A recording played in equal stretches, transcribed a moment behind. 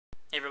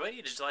Hey everybody,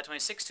 it is July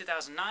 26,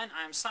 2009.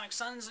 I'm Sonic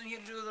Suns, and I'm here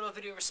to do a little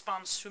video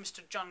response to Mr.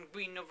 John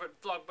Green over at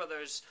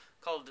Vlogbrothers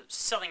called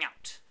Selling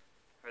Out.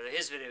 Or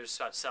his video is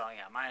about selling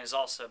out. Mine is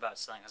also about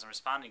selling out, because I'm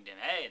responding to him.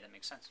 Hey, that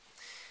makes sense.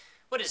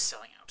 What is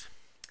selling out?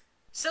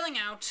 Selling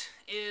out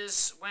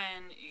is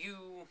when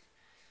you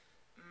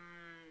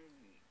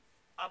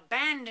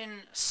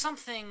abandon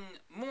something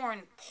more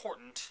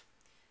important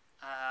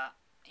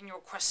in your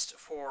quest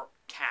for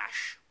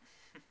cash.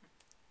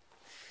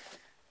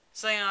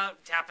 Selling out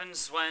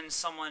happens when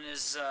someone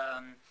is,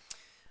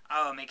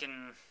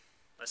 making,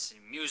 let's see,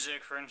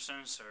 music, for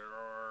instance,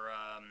 or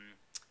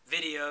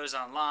videos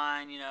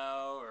online, you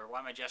know, or why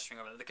am I gesturing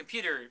over there? The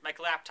computer, my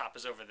laptop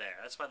is over there.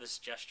 That's why this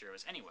gesture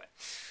was. Anyway,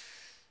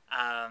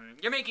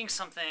 you're making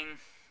something,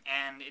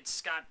 and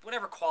it's got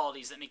whatever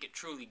qualities that make it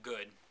truly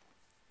good,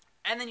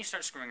 and then you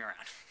start screwing around,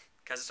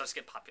 because it starts to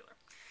get popular.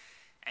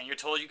 And you're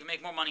told you can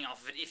make more money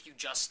off of it if you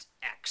just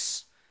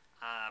X.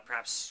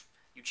 Perhaps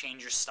you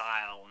change your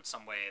style in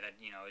some way that,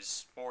 you know,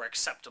 is more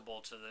acceptable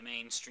to the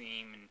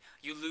mainstream, and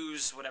you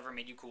lose whatever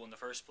made you cool in the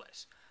first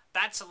place.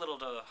 That's a little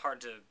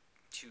hard to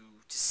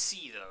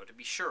see, though, to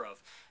be sure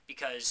of,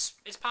 because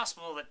it's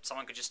possible that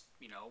someone could just,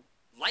 you know,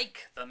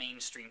 like the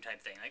mainstream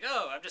type thing. Like,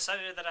 oh, I've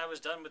decided that I was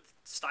done with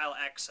style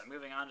X, I'm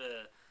moving on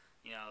to,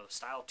 you know,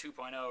 style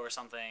 2.0 or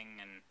something,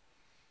 and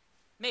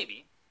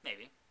maybe.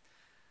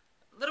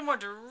 A little more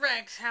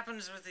direct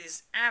happens with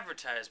these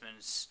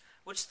advertisements,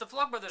 which the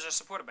Vlogbrothers are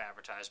supported by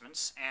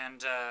advertisements,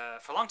 and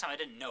for a long time I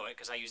didn't know it,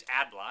 because I use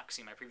AdBlock.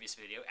 See my previous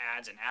video,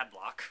 ads and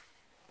AdBlock.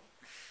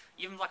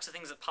 Even blocks the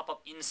things that pop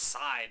up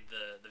inside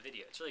the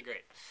video. It's really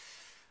great.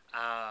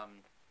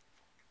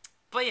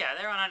 But yeah,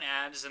 they're on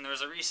ads, and there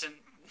was a recent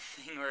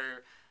thing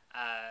where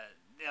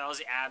all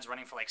these ads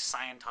running for like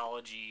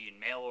Scientology and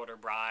mail-order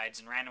brides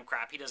and random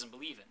crap he doesn't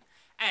believe in.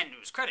 And to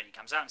his credit, he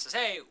comes out and says,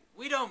 hey,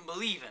 we don't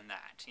believe in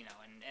that, you know,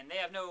 and they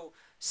have no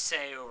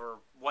say over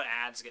what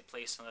ads get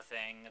placed on the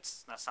thing.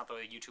 That's not the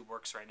way YouTube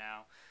works right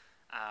now.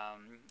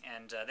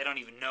 They don't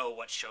even know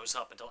what shows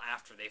up until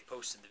after they've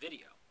posted the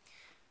video.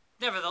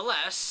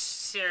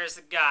 Nevertheless, there's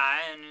the guy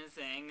and the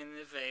thing in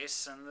the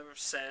face, and it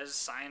says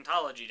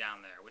Scientology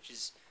down there, which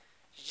is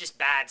just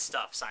bad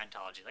stuff,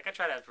 Scientology. Like, I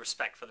try to have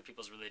respect for the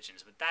people's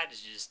religions, but that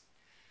is just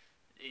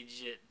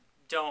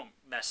don't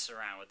mess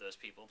around with those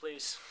people,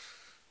 please.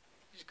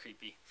 It's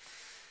creepy.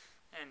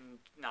 And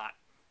not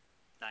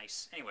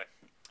nice. Anyway,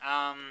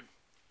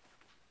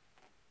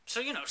 so,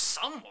 you know,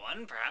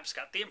 someone perhaps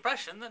got the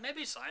impression that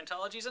maybe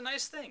Scientology is a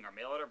nice thing, or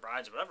mail-order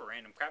brides, or whatever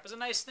random crap is a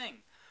nice thing.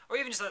 Or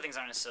even just other things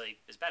aren't necessarily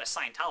as bad as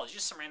Scientology,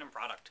 just some random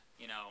product,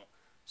 you know,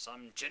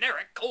 some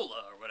generic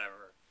cola or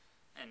whatever.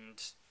 And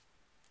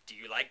do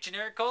you like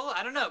generic cola?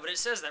 I don't know, but it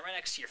says that right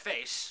next to your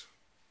face.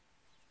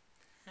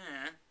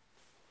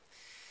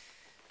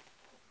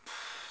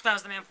 Now,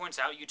 as the man points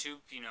out, YouTube,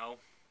 you know,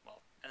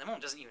 well, at the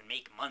moment doesn't even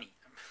make money.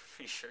 I'm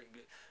pretty sure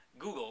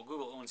Google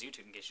owns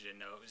YouTube, in case you didn't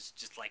know. It was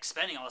just like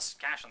spending all this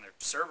cash on their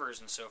servers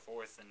and so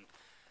forth, and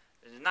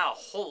there's not a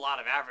whole lot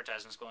of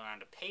advertisements going on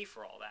to pay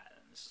for all that.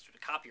 And this is due to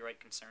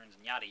copyright concerns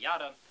and yada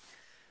yada.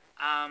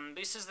 But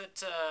he says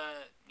that,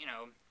 you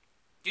know,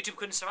 YouTube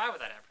couldn't survive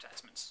without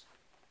advertisements.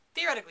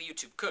 Theoretically,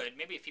 YouTube could.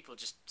 Maybe if people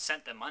just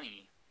sent them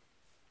money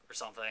or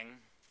something.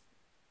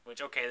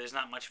 Which, okay, there's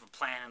not much of a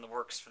plan in the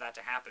works for that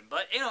to happen.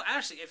 But, you know,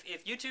 actually,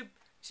 if YouTube,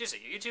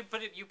 seriously, YouTube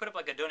put up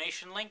like a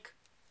donation link,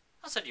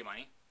 I'll send you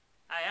money.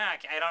 I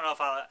don't know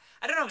if I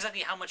don't know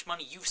exactly how much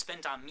money you've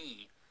spent on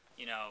me,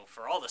 you know,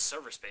 for all the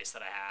server space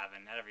that I have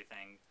and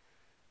everything.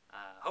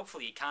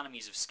 Hopefully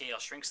economies of scale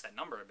shrinks that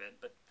number a bit,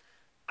 but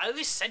I at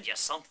least send you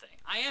something.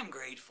 I am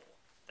grateful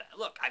that,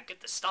 look, I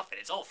get this stuff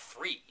and it's all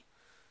free.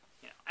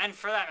 You know, and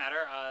for that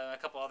matter, a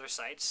couple other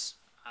sites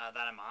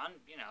that I'm on,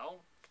 you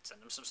know, could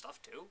send them some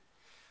stuff too.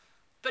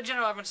 But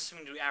generally, everyone's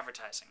assuming to do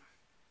advertising.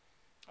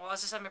 Well,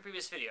 as I said in my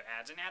previous video,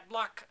 ads and ad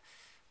block.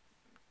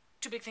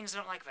 Two big things I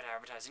don't like about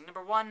advertising.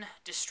 Number one,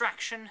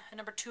 distraction, and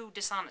number two,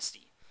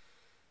 dishonesty.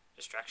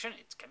 Distraction,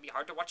 it can be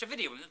hard to watch a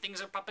video when the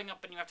things are popping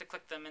up and you have to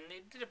click them, and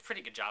they did a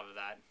pretty good job of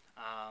that.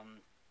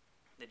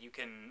 That you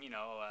can, you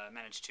know,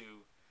 manage to,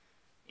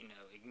 you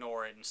know,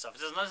 ignore it and stuff.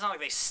 It's not like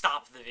they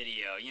stop the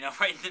video, you know,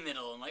 right in the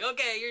middle, and like,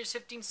 okay, here's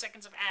 15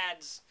 seconds of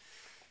ads.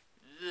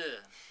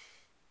 Ugh.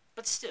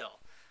 But still,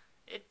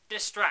 it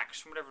distracts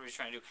from whatever he's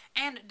trying to do.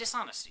 And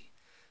dishonesty.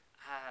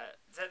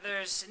 That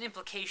there's an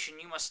implication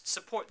you must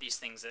support these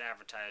things that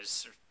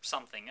advertise or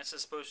something. It's a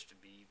supposed to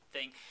be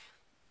thing.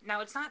 Now,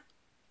 it's not,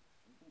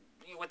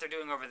 you know, what they're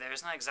doing over there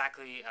is not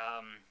exactly,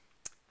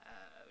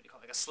 what do you call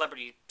it, like a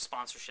celebrity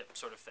sponsorship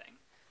sort of thing.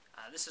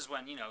 This is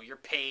when, you know, you're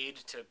paid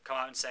to come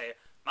out and say,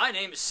 my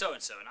name is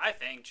so-and-so, and I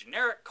think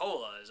generic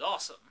cola is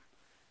awesome.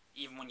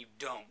 Even when you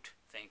don't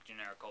think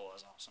generic cola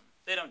is awesome.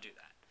 They don't do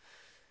that.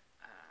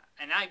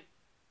 And I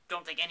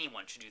don't think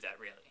anyone should do that,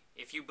 really.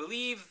 If you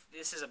believe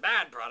this is a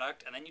bad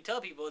product, and then you tell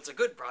people it's a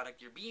good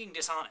product, you're being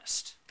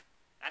dishonest.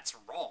 That's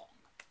wrong.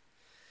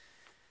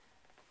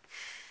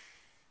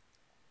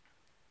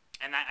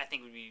 And that, I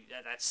think, would be,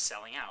 that's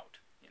selling out,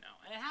 you know.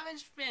 And it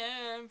happens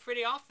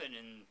pretty often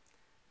in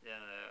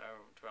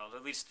well,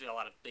 at least a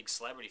lot of big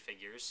celebrity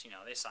figures,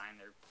 they sign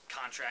their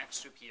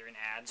contracts to appear in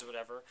ads or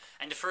whatever,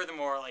 and to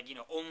furthermore, like,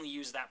 only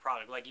use that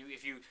product. Like,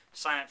 if you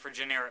sign up for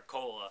generic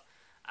cola,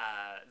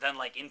 then,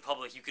 like, in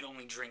public you can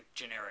only drink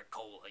generic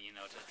cola,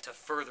 to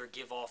further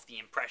give off the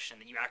impression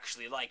that you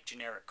actually like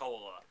generic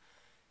cola,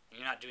 and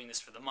you're not doing this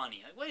for the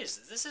money. Like, what is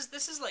this?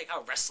 This is like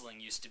how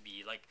wrestling used to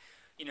be. Like,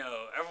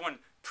 everyone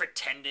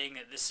pretending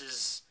that this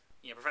is,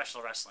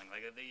 professional wrestling,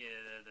 like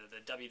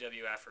the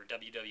WWF or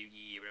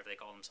WWE or whatever they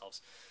call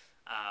themselves.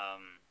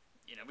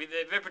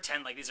 They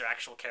pretend like these are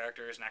actual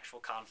characters and actual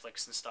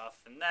conflicts and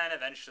stuff, and then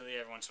eventually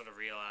everyone sort of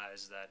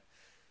realized that,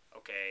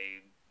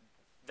 okay,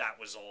 that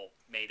was all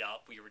made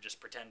up. We were just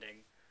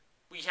pretending.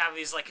 We have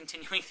these, like,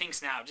 continuing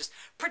things now. Just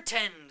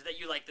pretend that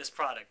you like this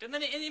product, and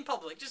then in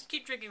public, just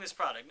keep drinking this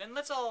product, and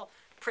let's all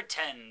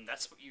pretend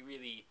that's what you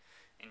really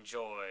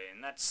enjoy,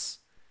 and that's.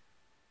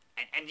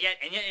 And yet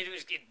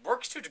it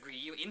works to a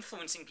degree,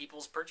 influencing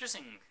people's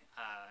purchasing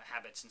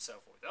habits and so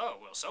forth. Oh,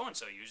 well,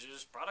 so-and-so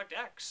uses product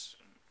X,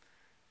 and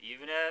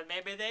even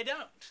maybe they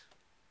don't.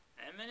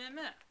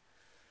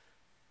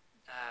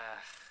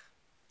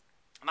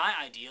 My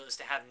ideal is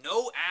to have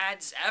no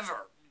ads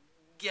ever.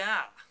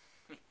 Yeah.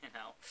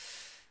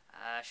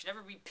 Should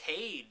never be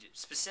paid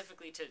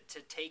specifically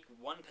to take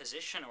one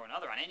position or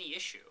another on any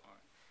issue,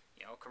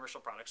 or,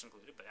 commercial products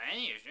included, but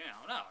any issue,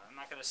 no, I'm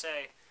not going to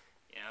say,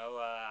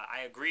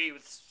 I agree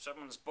with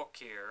someone's book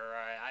here, or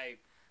I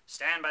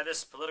stand by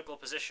this political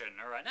position,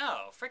 or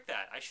no, frick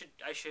that. I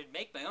should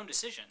make my own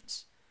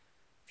decisions.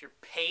 If you're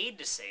paid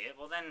to say it,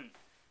 well then,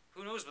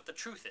 who knows what the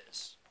truth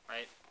is,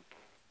 right?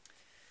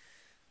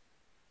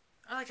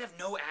 I like to have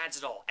no ads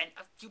at all, and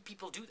a few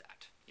people do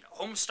that.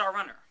 Homestar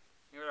Runner.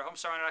 You go to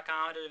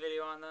homestarrunner.com, I did a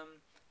video on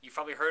them. You've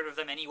probably heard of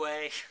them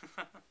anyway.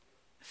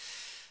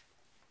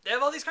 They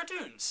have all these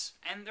cartoons,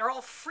 and they're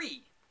all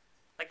free.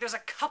 Like, there's a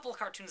couple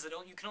cartoons that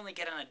you can only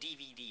get on a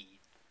DVD.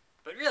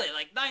 But really,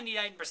 like,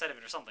 99% of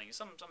it or something,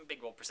 some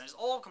big old percentage, is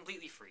all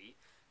completely free.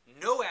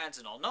 No ads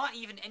at all. Not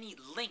even any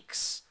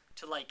links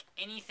to, like,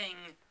 anything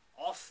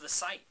off the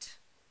site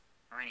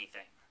or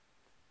anything.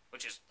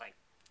 Which is, like,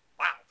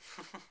 wow.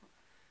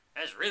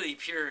 That's really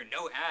pure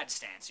no ad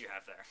stance you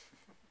have there.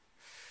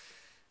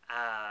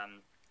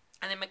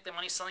 And they make their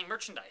money selling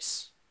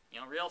merchandise.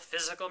 Real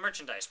physical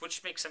merchandise,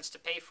 which makes sense to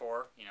pay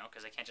for,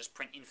 because they can't just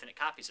print infinite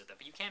copies of them.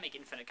 But you can make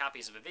infinite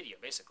copies of a video,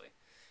 basically.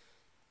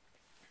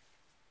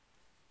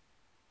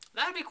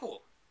 That would be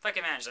cool, if I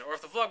can manage that. Or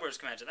if the Vlogbros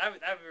can manage it, that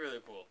would be really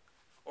cool.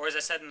 Or as I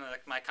said in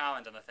my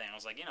comment on the thing, I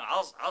was like,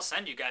 I'll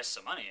send you guys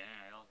some money.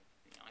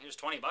 Here's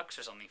 $20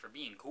 or something for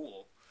being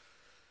cool.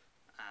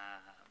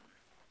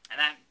 And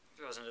that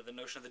goes into the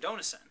notion of the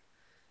donacin.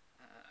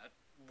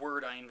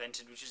 Word I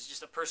invented, which is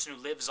just a person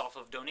who lives off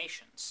of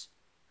donations,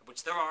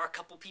 which there are a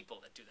couple people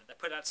that do that. They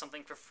put out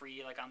something for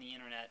free, like on the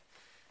internet,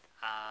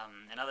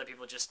 and other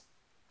people just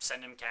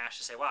send them cash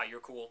to say, wow,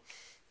 you're cool.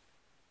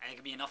 And it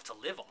could be enough to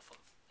live off of.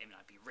 Maybe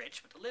not be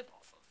rich, but to live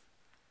off of.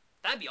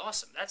 That'd be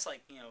awesome. That's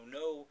like,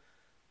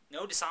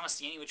 no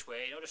dishonesty any which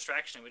way, no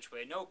distraction any which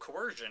way, no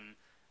coercion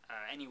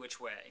any which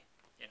way.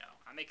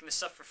 I'm making this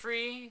stuff for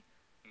free,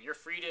 and you're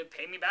free to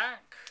pay me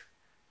back.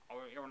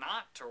 Or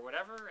not, or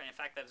whatever, and in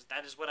fact,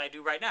 that is what I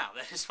do right now.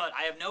 That is what,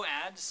 I have no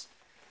ads.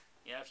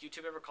 If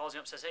YouTube ever calls me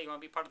up and says, hey, you want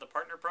to be part of the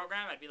partner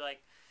program? I'd be like,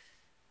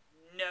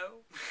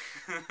 no.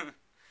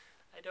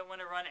 I don't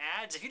want to run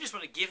ads. If you just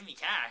want to give me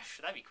cash,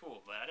 that'd be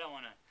cool, but I don't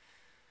want to,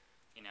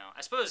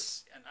 I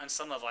suppose, on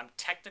some level, I'm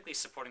technically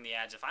supporting the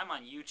ads if I'm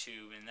on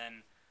YouTube, and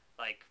then,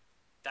 like,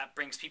 that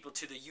brings people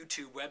to the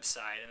YouTube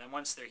website, and then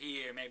once they're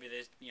here, maybe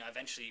they,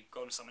 eventually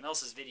go to someone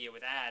else's video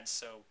with ads,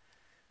 so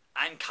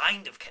I'm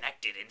kind of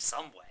connected in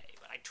some way,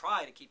 but I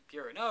try to keep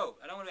pure. No,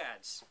 I don't want to do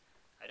ads.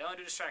 I don't want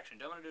to do distraction.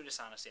 I don't want to do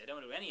dishonesty. I don't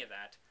want to do any of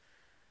that.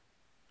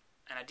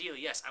 And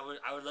ideally, yes,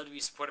 I would love to be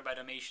supported by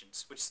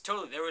donations. Which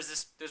totally,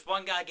 there's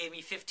one guy gave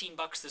me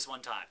 $15 this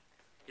one time.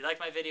 He liked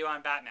my video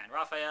on Batman.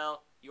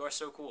 Raphael, you are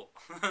so cool.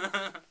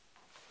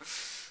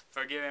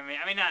 For giving me.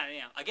 I mean,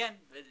 again,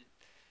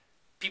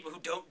 people who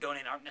don't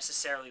donate aren't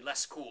necessarily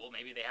less cool.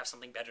 Maybe they have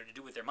something better to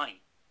do with their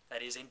money.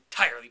 That is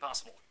entirely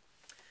possible.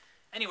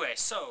 Anyway,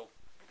 so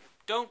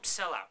don't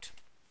sell out.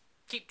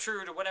 Keep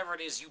true to whatever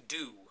it is you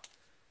do.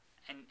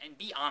 And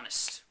be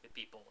honest with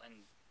people. And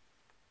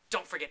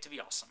don't forget to be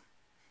awesome.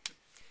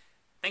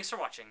 Thanks for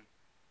watching.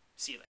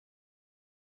 See you later.